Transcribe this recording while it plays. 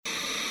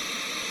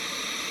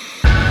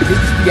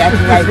be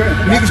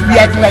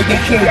acting like they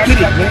can't get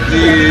it, man.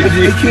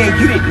 They can't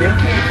get it, man.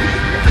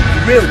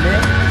 For real,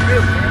 man.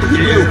 For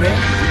real,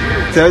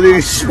 man. Tell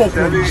these. Smoke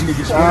on these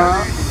niggas,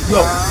 man.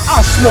 Yo,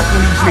 I'll smoke on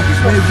these niggas,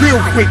 man.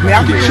 Real quick, man.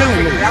 I'll be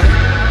chilling,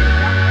 man.